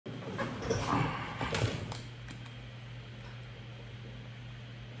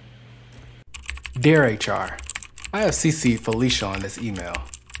Dear HR, I have CC'd Felicia on this email.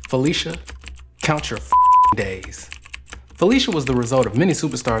 Felicia, count your days. Felicia was the result of many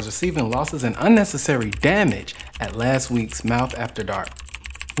superstars receiving losses and unnecessary damage at last week's MAWF AfterDark.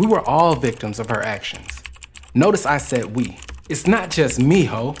 We were all victims of her actions. Notice I said we. It's not just me,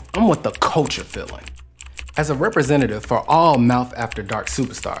 ho. I'm with the culture feeling. As a representative for all MAWF AfterDark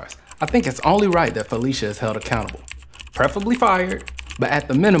superstars, I think it's only right that Felicia is held accountable. Preferably fired, but at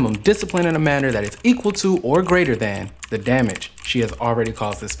the minimum disciplined in a manner that is equal to or greater than the damage she has already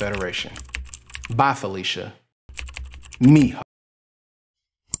caused this federation. Bye, Felicia. Me, ho.